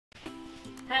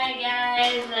Hi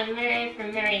guys, I'm Mary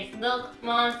from Mary's Milk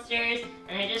Monsters,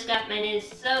 and I just got my new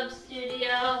soap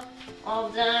studio all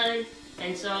done.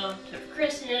 And so to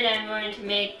christen it, I'm going to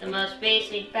make the most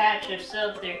basic batch of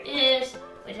soap there is,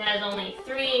 which has only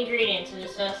 3 ingredients, and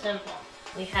it's so simple.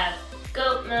 We have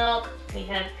goat milk, we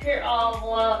have pure olive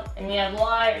oil, and we have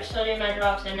lye or sodium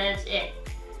hydroxide, and that's it.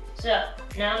 So,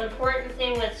 now an important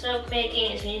thing with soap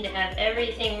making is you need to have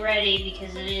everything ready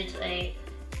because it is a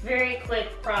very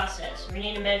quick process. We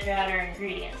need to measure out our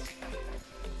ingredients.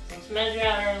 So let's measure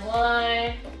out our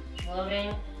lye,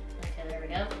 loading, okay there we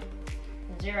go.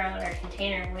 Zero out our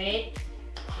container weight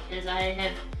because I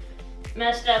have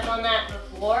messed up on that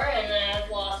before and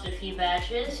I've lost a few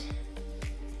batches.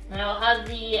 And I'll have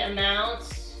the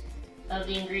amounts of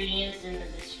the ingredients in the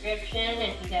description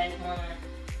if you guys want to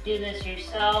do this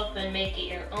yourself and make it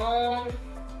your own.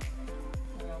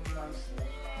 Almost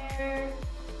there.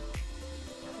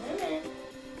 There we go.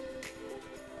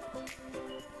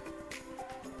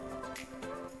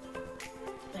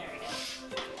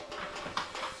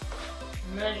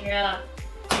 Measure out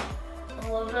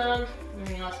all of them. And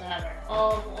we also have our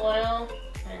olive oil.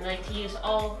 I like to use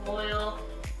olive oil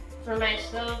for my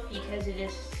soap because it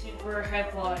is super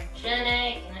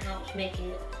hypoallergenic and it helps make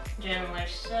it gentler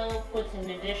soap with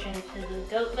an addition to the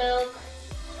goat milk.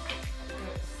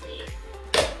 Let's see.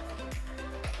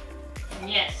 And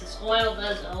yes, this oil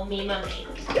does owe me money.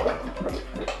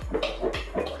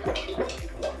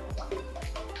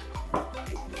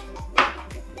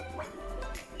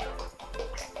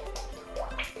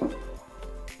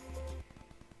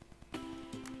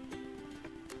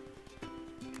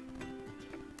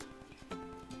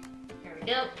 There we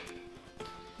go.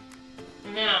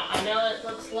 Now, I know it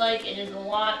looks like it is a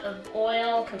lot of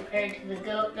oil compared to the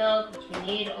goat milk, but you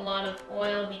need a lot of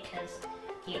oil because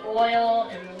the oil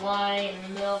and the lye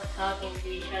and the milk talking to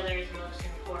each other is most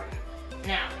important.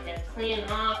 Now, we're going to clean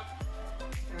off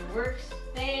our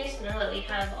workspace now that we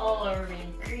have all our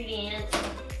ingredients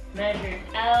measured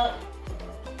out.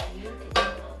 You can go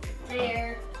over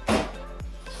there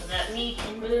so that we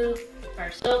can move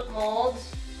our soap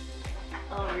molds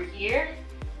over here.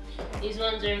 These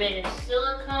ones are made of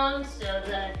silicone so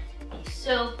that the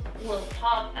soap will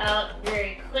pop out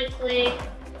very quickly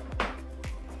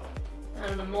out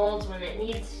of the molds when it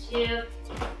needs to.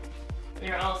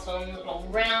 They're also in little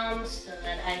rounds so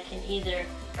that I can either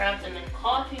wrap them in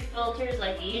coffee filters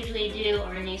like I usually do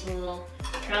or in these little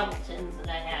travel tins that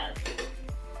I have.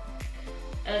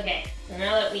 Okay, so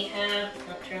now that we have,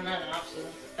 I'll turn that off so the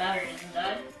battery doesn't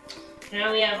die.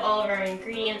 Now we have all of our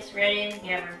ingredients ready. We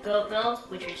have our goat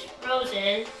milk, which is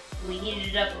frozen. We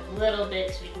heated it up a little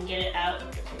bit so we can get it out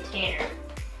of the container.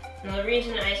 Now the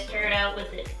reason I start out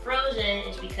with it frozen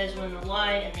is because when the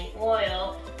lye and the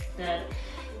oil, the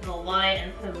lye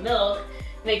and the milk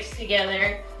mix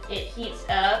together, it heats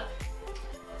up.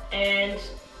 And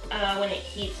when it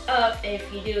heats up,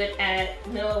 if you do it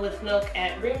with milk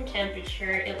at room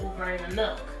temperature, it will burn the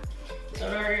milk. So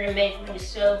in order to make my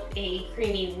soap a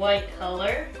creamy white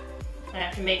color, I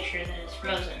have to make sure that it's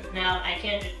frozen. Now, I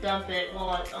can't just dump it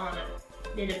while it's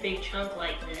in a big chunk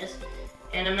like this.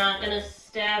 And I'm not going to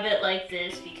stab it like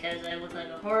this because I look like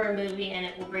a horror movie and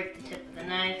it will break the tip of the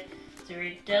knife. So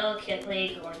we're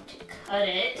delicately going to cut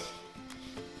it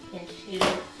into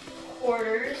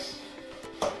quarters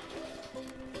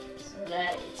so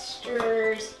that it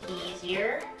stirs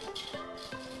easier.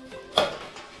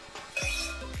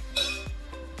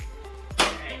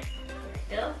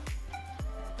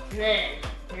 And then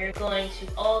we're going to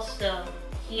also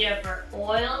heat up our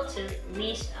oil to at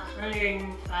least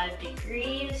 105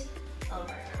 degrees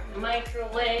over our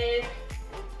microwave.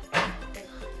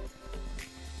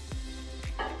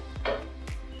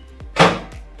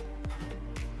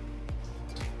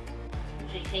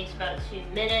 Usually takes about 2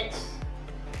 minutes.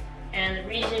 And the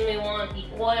reason we want the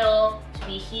oil to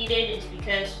be heated is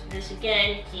because this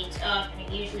again heats up and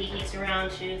it usually heats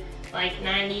around to like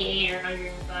 98 or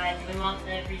 105, and we want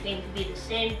everything to be the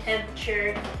same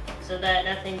temperature so that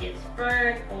nothing gets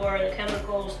burnt or the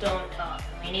chemicals don't talk.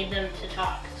 We need them to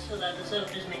talk so that the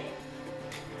soap is made.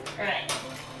 Alright,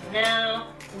 now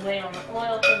we wait on the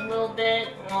oil for a little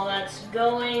bit. While that's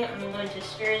going, I'm going to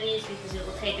stir these because it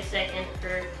will take a second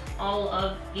for all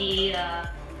of the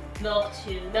milk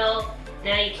to melt.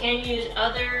 Now you can use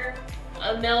other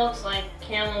milks like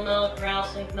camel milk,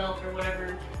 Ralston milk, or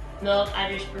whatever milk.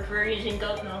 I just prefer using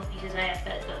goat milk because I have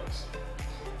pet goats.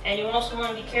 And you also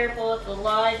want to be careful with the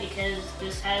lye because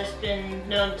this has been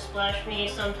known to splash me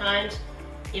sometimes,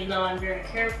 even though I'm very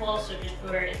careful, so just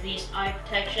wear at least eye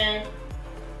protection.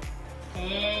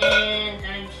 And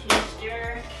I'm to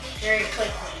stir very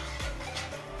quickly.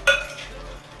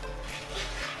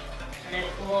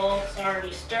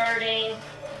 already starting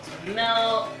to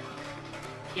melt.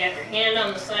 If you have your hand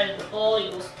on the side of the bowl,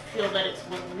 you'll feel that it's a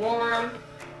little warm.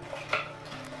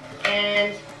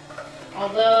 And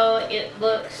although it'll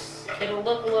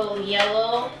look a little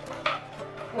yellow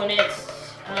when it's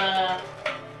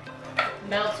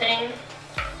melting,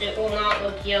 it will not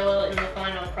look yellow in the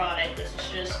final product. This is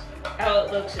just how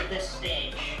it looks at this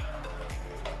stage.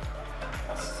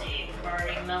 Let's see, we've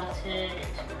already melted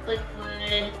into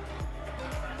liquid.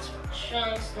 Got some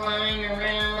chunks lying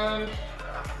around.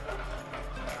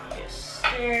 Just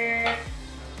stir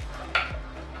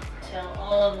until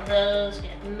all of those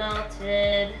get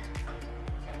melted.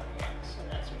 Yeah, so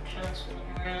got some chunks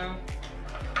floating around.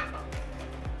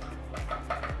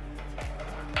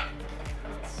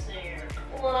 Let's see,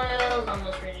 our oil's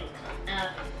almost ready to come out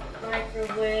of the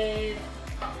microwave.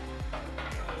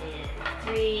 In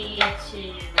 3,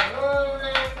 2, 1.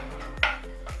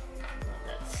 Let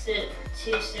that sit for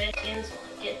 2 seconds while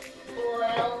I get the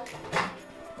oil.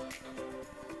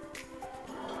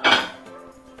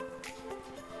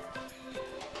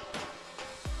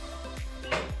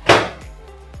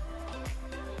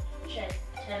 Check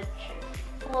the temperature of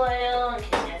the oil in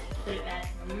case I have to put it back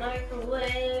in the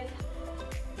microwave.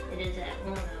 It is at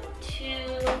 102,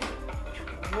 which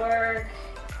will work.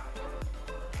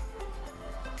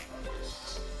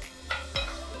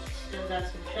 Still got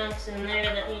some chunks in there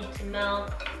that need to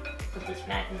melt. Put this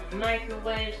back in the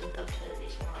microwave, so it's up to at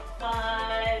least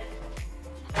 105.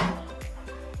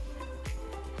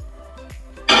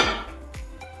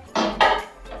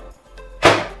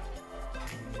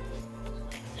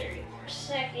 30 more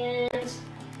seconds.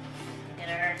 Get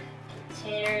our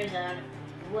containers out of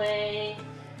the way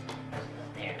so that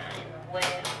they're not in the way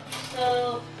of the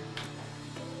soap.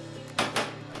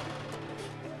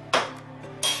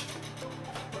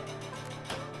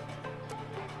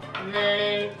 And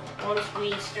then once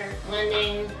we start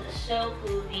blending the soap,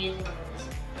 we'll be using this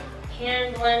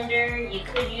hand blender. You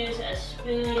could use a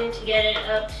spoon to get it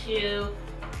up to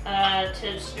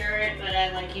stir it, but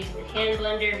I like using the hand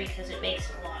blender because it makes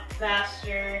it a lot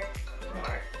faster,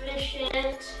 more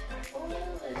efficient.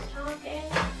 Oil is talking.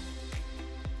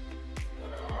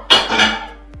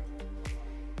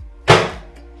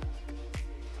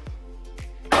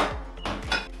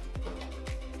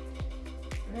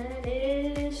 That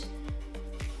is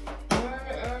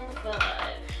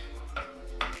 105.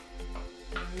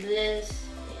 And this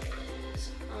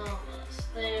is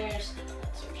almost there. Still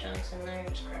got some chunks in there,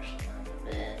 just crush them up a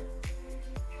bit.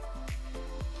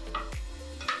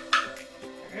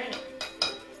 Alright.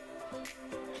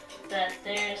 That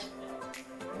there's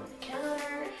the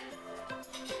counter.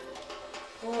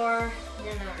 Pour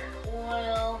in our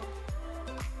oil.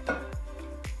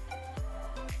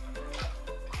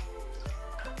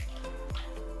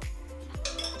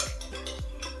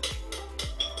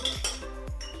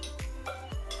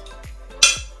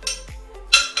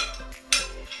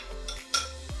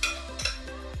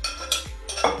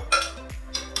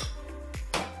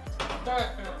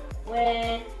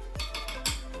 Away.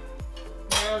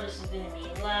 Now this is going to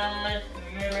be loud.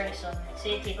 Remember, I still have my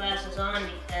safety glasses on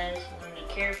because you want to be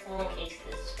careful in case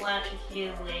this splashes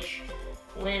you, which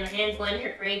when a hand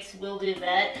blender breaks will do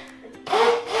that.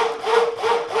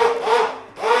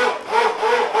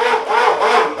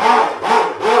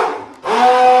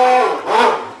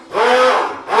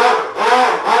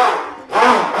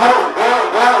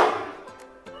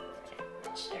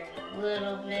 Stir it a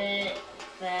little bit,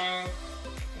 then.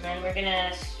 And then we're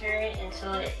gonna stir it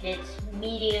until it hits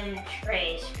medium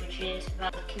trace, which is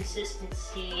about the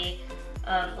consistency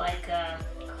of like a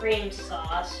cream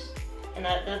sauce. And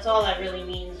that's all that really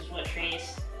means is what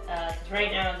trace. Because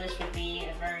right now this would be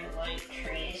a very light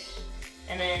trace.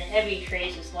 And then heavy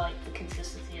trace is like the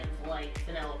consistency of like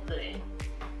vanilla pudding.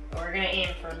 But we're gonna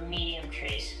aim for medium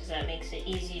trace because that makes it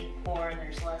easy to pour and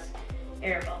there's less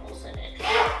air bubbles in it.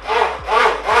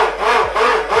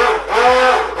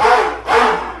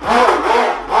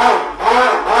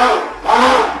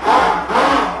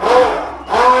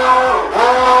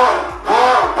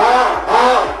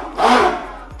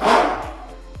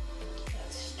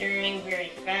 Stirring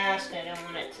very fast. I don't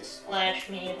want it to splash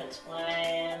me. That's why I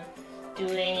am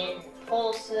doing it in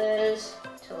pulses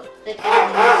till it thickens.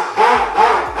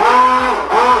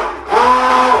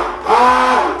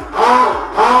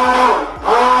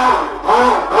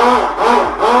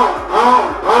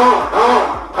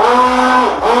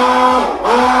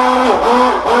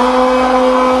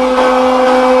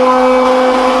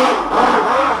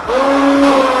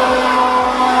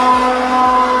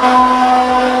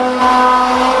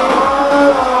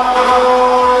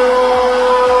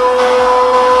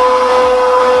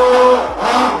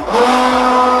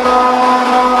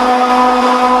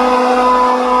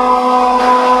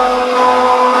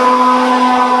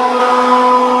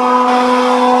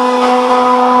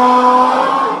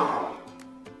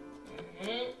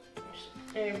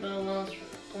 air bubbles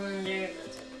from the blender,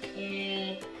 that's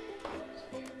okay.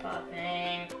 So you're popping,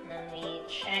 and then we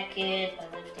check it by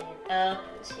lifting it up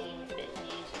and seeing if it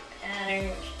needs a pattern,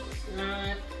 which it does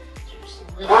not. So just a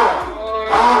little bit more.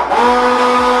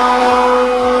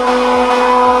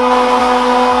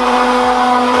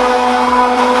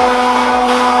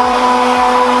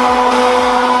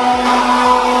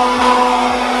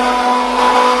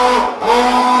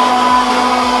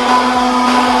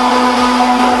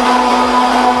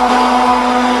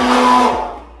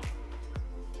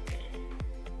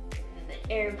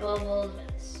 Air bubbles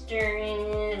by stirring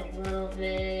it a little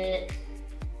bit.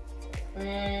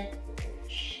 Then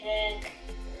check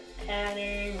the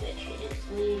pattern, which it is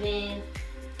leaving.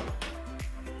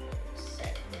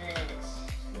 Set this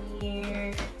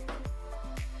here.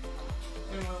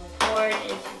 And we'll pour it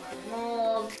into our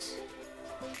molds.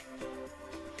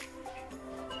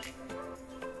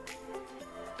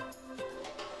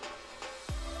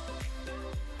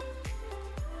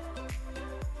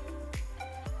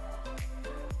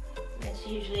 This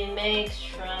usually makes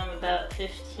from about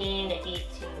 15 to 18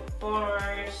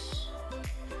 bars.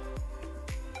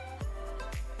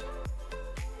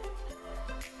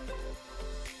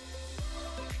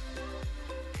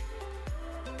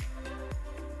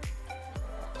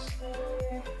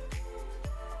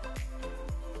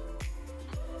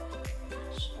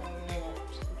 Just warm it up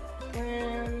to the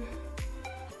brim.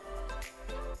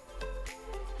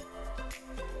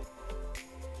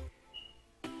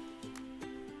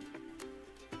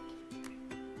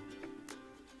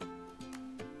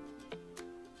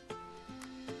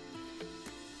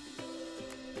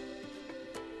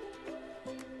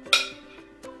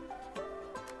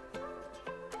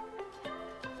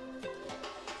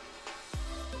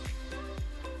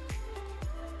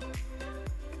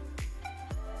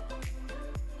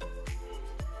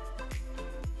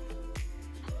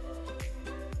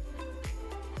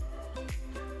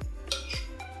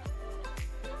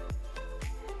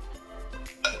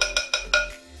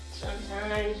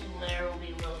 Sometimes there will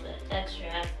be a little bit extra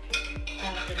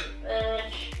after the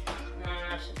batch. Not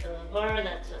enough to fill a bar,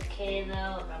 that's okay though.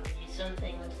 I'll probably do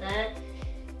something with that.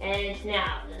 And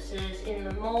now, this is in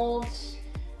the molds.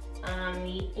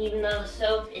 Even though the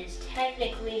soap is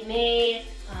technically made,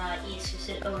 it needs to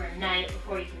sit overnight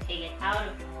before you can take it out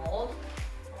of the mold.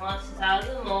 Once it's out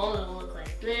of the mold, it will look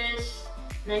like this.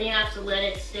 And then you have to let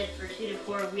it sit for 2 to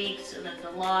 4 weeks so that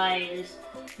the lye is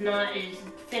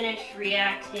finished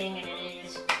reacting and it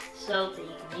is soap that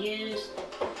you can use.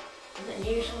 And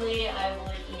then usually I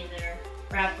would either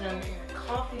wrap them in a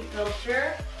coffee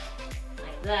filter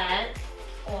like that,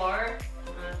 or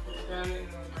I put them in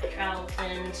one of my travel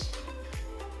tins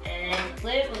and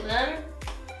label them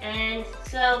and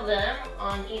sell them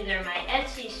on either my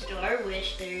Etsy store,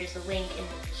 which there is a link in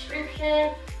the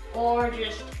description, or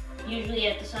just usually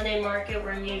at the Sunday market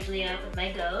where I'm usually out with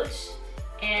my goats.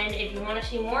 And if you want to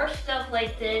see more stuff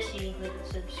like this, you can click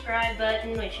the subscribe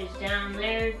button, which is down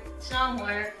there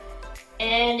somewhere.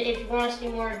 And if you want to see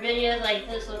more videos like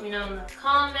this, let me know in the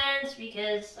comments,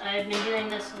 because I've been doing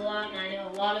this a lot and I know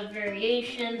a lot of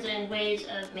variations and ways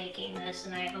of making this,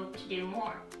 and I hope to do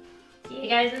more. See you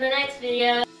guys in the next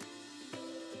video.